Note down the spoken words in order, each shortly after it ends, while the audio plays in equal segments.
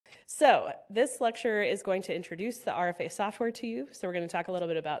So this lecture is going to introduce the RFA software to you. So we're going to talk a little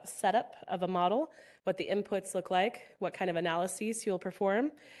bit about setup of a model, what the inputs look like, what kind of analyses you'll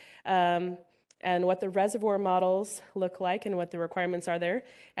perform, and what the reservoir models look like and what the requirements are there,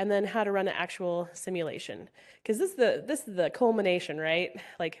 and then how to run an actual simulation. Because this is the culmination, right?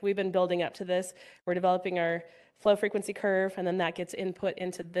 Like we've been building up to this. We're developing our flow frequency curve, and then that gets input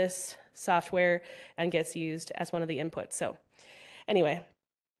into this software and gets used as one of the inputs. So anyway.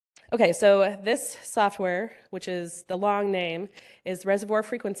 Okay, so this software, which is the long name, is Reservoir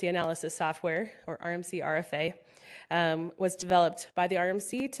Frequency Analysis Software, or RMC-RFA, was developed by the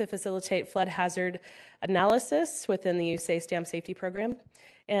RMC to facilitate flood hazard analysis within the USACE Dam Safety Program.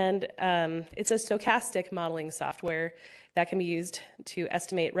 And it's a stochastic modeling software that can be used to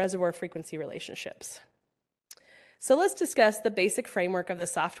estimate reservoir frequency relationships. So let's discuss the basic framework of the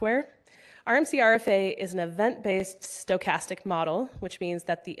software. RMC-RFA is an event-based stochastic model, which means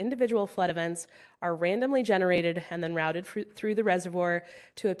that the individual flood events are randomly generated and then routed through the reservoir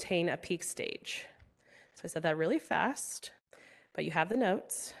to obtain a peak stage. So I said that really fast, but you have the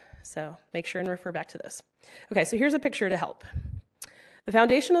notes, so make sure and refer back to this. Okay, so here's a picture to help. The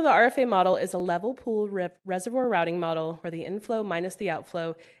foundation of the RFA model is a level pool reservoir routing model where the inflow minus the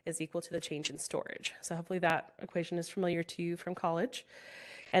outflow is equal to the change in storage. So hopefully that equation is familiar to you from college.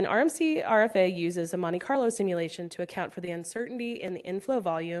 And RMC-RFA uses a Monte Carlo simulation to account for the uncertainty in the inflow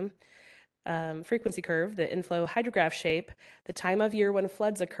volume, frequency curve, the inflow hydrograph shape, the time of year when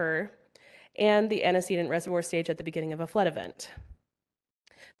floods occur, and the antecedent reservoir stage at the beginning of a flood event.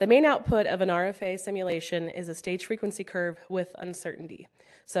 The main output of an RFA simulation is a stage frequency curve with uncertainty.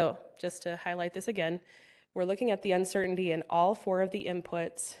 So just to highlight this again, we're looking at the uncertainty in all four of the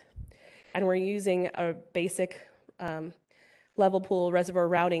inputs, and we're using a basic level pool reservoir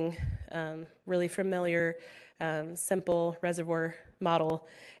routing, really familiar, simple reservoir model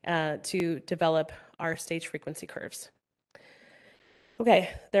to develop our stage frequency curves. Okay,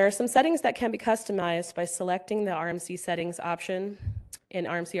 there are some settings that can be customized by selecting the RMC settings option in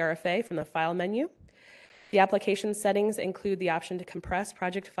RMC-RFA from the file menu. The application settings include the option to compress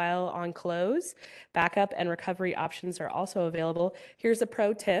project file on close. Backup and recovery options are also available. Here's a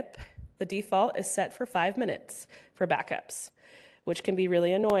pro tip. The default is set for 5 minutes for backups, which can be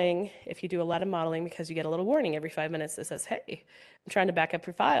really annoying if you do a lot of modeling because you get a little warning every 5 minutes that says, hey, I'm trying to back up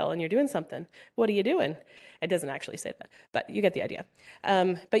your file and you're doing something. What are you doing? It doesn't actually say that, but you get the idea.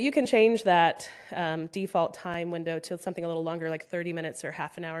 But you can change that default time window to something a little longer, like 30 minutes or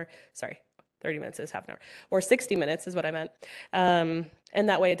half an hour. Sorry, 30 minutes is half an hour. Or 60 minutes is what I meant. And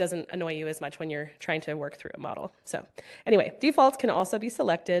that way it doesn't annoy you as much when you're trying to work through a model. So anyway, defaults can also be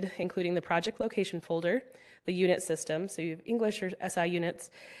selected, including the project location folder, the unit system, so you have English or SI units,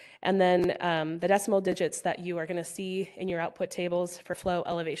 and then the decimal digits that you are going to see in your output tables for flow,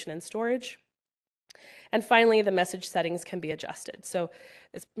 elevation, and storage. And finally, the message settings can be adjusted. So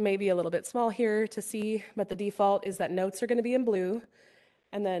it's maybe a little bit small here to see, but the default is that notes are going to be in blue,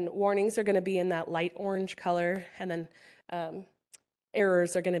 and then warnings are going to be in that light orange color, and then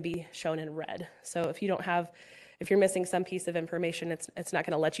errors are going to be shown in red. So if you're missing some piece of information, it's not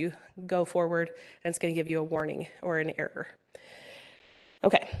going to let you go forward, and it's going to give you a warning or an error.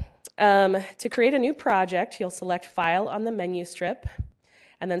 Okay, to create a new project, you'll select File on the menu strip,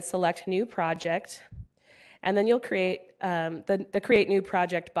 and then select New Project, and then you'll create, the Create New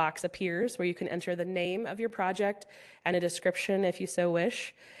Project box appears where you can enter the name of your project and a description if you so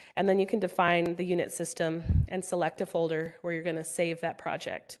wish, and then you can define the unit system and select a folder where you're going to save that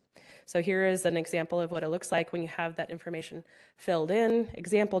project. So here is an example of what it looks like when you have that information filled in,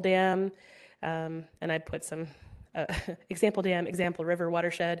 example dam, and I put some example dam, example river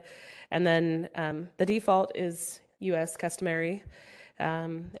watershed, and then the default is US customary,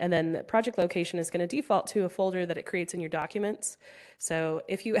 and then the project location is going to default to a folder that it creates in your documents. So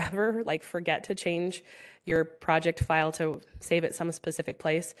if you ever forget to change your project file to save it some specific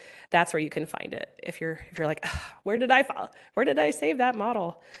place, that's where you can find it. If you're like, where did I save that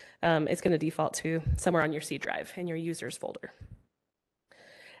model? It's going to default to somewhere on your C drive in your users folder.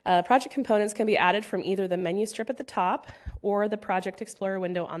 Project components can be added from either the menu strip at the top or the Project Explorer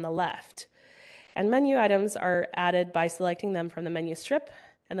window on the left. And menu items are added by selecting them from the menu strip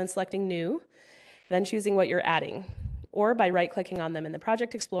and then selecting New, then choosing what you're adding, or by right-clicking on them in the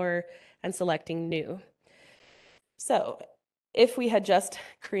Project Explorer and selecting New. So if we had just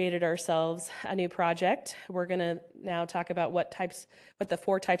created ourselves a new project, we're going to now talk about what the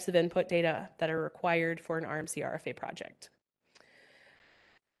 4 types of input data that are required for an RMC-RFA project.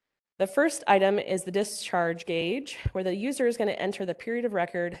 The first item is the discharge gauge, where the user is going to enter the period of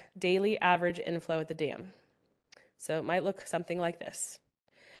record daily average inflow at the dam. So it might look something like this.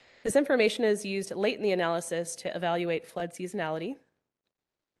 This information is used late in the analysis to evaluate flood seasonality,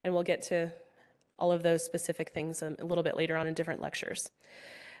 and we'll get to all of those specific things a little bit later on in different lectures.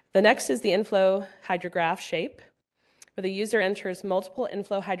 The next is the inflow hydrograph shape, where the user enters multiple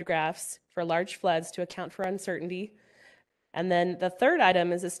inflow hydrographs for large floods to account for uncertainty. And then the third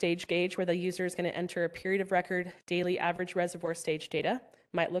item is a stage gauge, where the user is going to enter a period of record daily average reservoir stage data.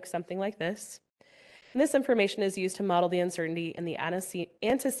 Might look something like this. And this information is used to model the uncertainty in the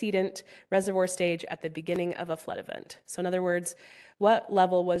antecedent reservoir stage at the beginning of a flood event. So in other words, what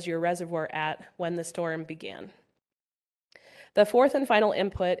level was your reservoir at when the storm began? The fourth and final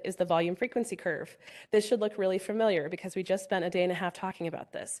input is the volume frequency curve. This should look really familiar because we just spent a day and a half talking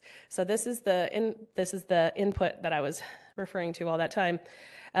about this. So this is the input that I was referring to all that time.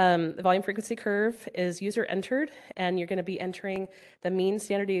 The volume frequency curve is user entered, and you're going to be entering the mean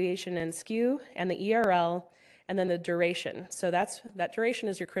standard deviation and skew and the ERL, and then the duration. So that duration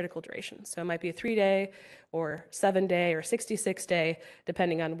is your critical duration. So it might be a 3-day or 7-day or 66-day,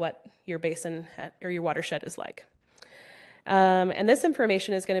 depending on what your basin or your watershed is like. And this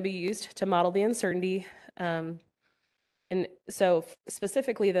information is going to be used to model the uncertainty. And so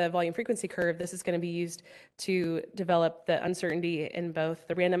specifically the volume frequency curve, this is going to be used to develop the uncertainty in both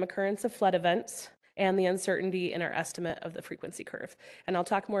the random occurrence of flood events and the uncertainty in our estimate of the frequency curve. And I'll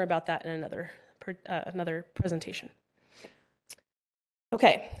talk more about that in another presentation.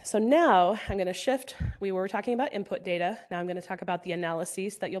 Okay, so now I'm going to shift. We were talking about input data. Now I'm going to talk about the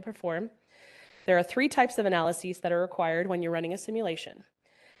analyses that you'll perform. There are 3 types of analyses that are required when you're running a simulation.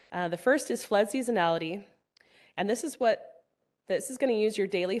 The first is flood seasonality, and this is going to use your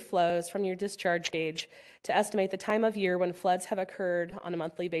daily flows from your discharge gauge to estimate the time of year when floods have occurred on a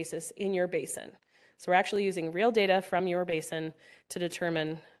monthly basis in your basin. So we're actually using real data from your basin to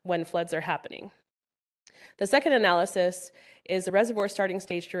determine when floods are happening. The second analysis is the reservoir starting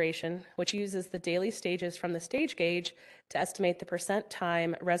stage duration, which uses the daily stages from the stage gauge to estimate the %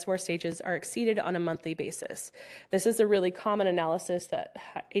 time reservoir stages are exceeded on a monthly basis. This is a really common analysis that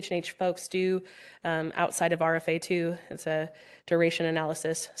H&H folks do outside of RFA too. It's a duration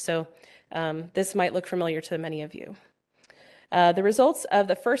analysis. So this might look familiar to many of you. The results of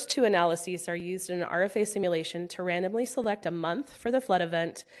the first 2 analyses are used in an RFA simulation to randomly select a month for the flood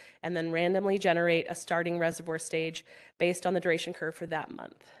event and then randomly generate a starting reservoir stage based on the duration curve for that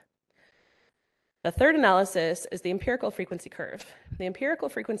month. The third analysis is the empirical frequency curve. The empirical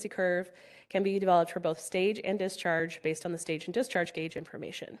frequency curve can be developed for both stage and discharge based on the stage and discharge gauge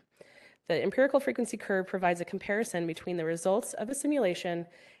information. The empirical frequency curve provides a comparison between the results of a simulation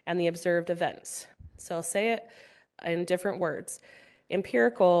and the observed events. So I'll say it in different words.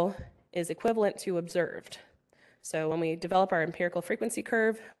 Empirical is equivalent to observed. So when we develop our empirical frequency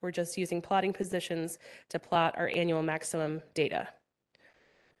curve, we're just using plotting positions to plot our annual maximum data.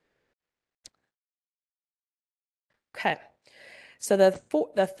 Okay, so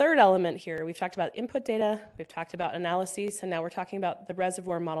the third element here, we've talked about input data, we've talked about analyses, and now we're talking about the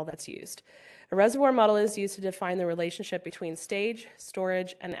reservoir model that's used. A reservoir model is used to define the relationship between stage,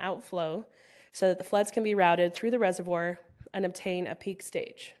 storage, and outflow so that the floods can be routed through the reservoir and obtain a peak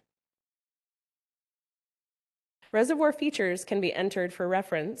stage. Reservoir features can be entered for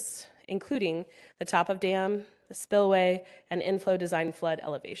reference, including the top of dam, the spillway, and inflow design flood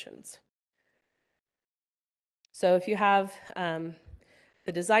elevations. So if you have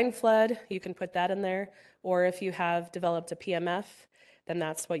the design flood, you can put that in there, or if you have developed a PMF, then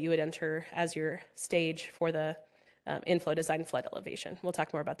that's what you would enter as your stage for the inflow design flood elevation. We'll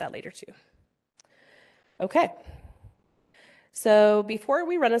talk more about that later too. Okay. So before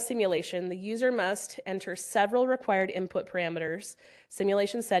we run a simulation, the user must enter several required input parameters,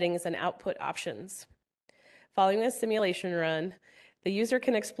 simulation settings, and output options. Following a simulation run, the user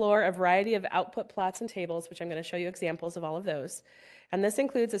can explore a variety of output plots and tables, which I'm going to show you examples of all of those. And this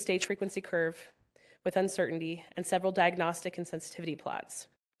includes a stage frequency curve with uncertainty and several diagnostic and sensitivity plots.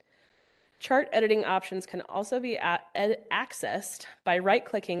 Chart editing options can also be accessed by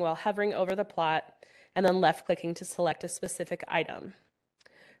right-clicking while hovering over the plot and then left-clicking to select a specific item.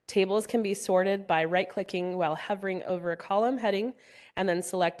 Tables can be sorted by right-clicking while hovering over a column heading and then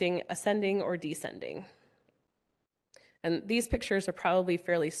selecting ascending or descending. And these pictures are probably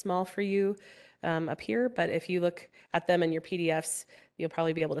fairly small for you up here, but if you look at them in your PDFs, you'll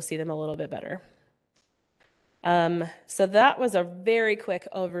probably be able to see them a little bit better. So that was a very quick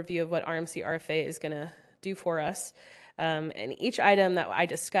overview of what RMC-RFA is going to do for us. And each item that I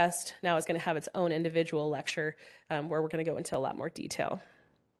discussed now is going to have its own individual lecture where we're going to go into a lot more detail.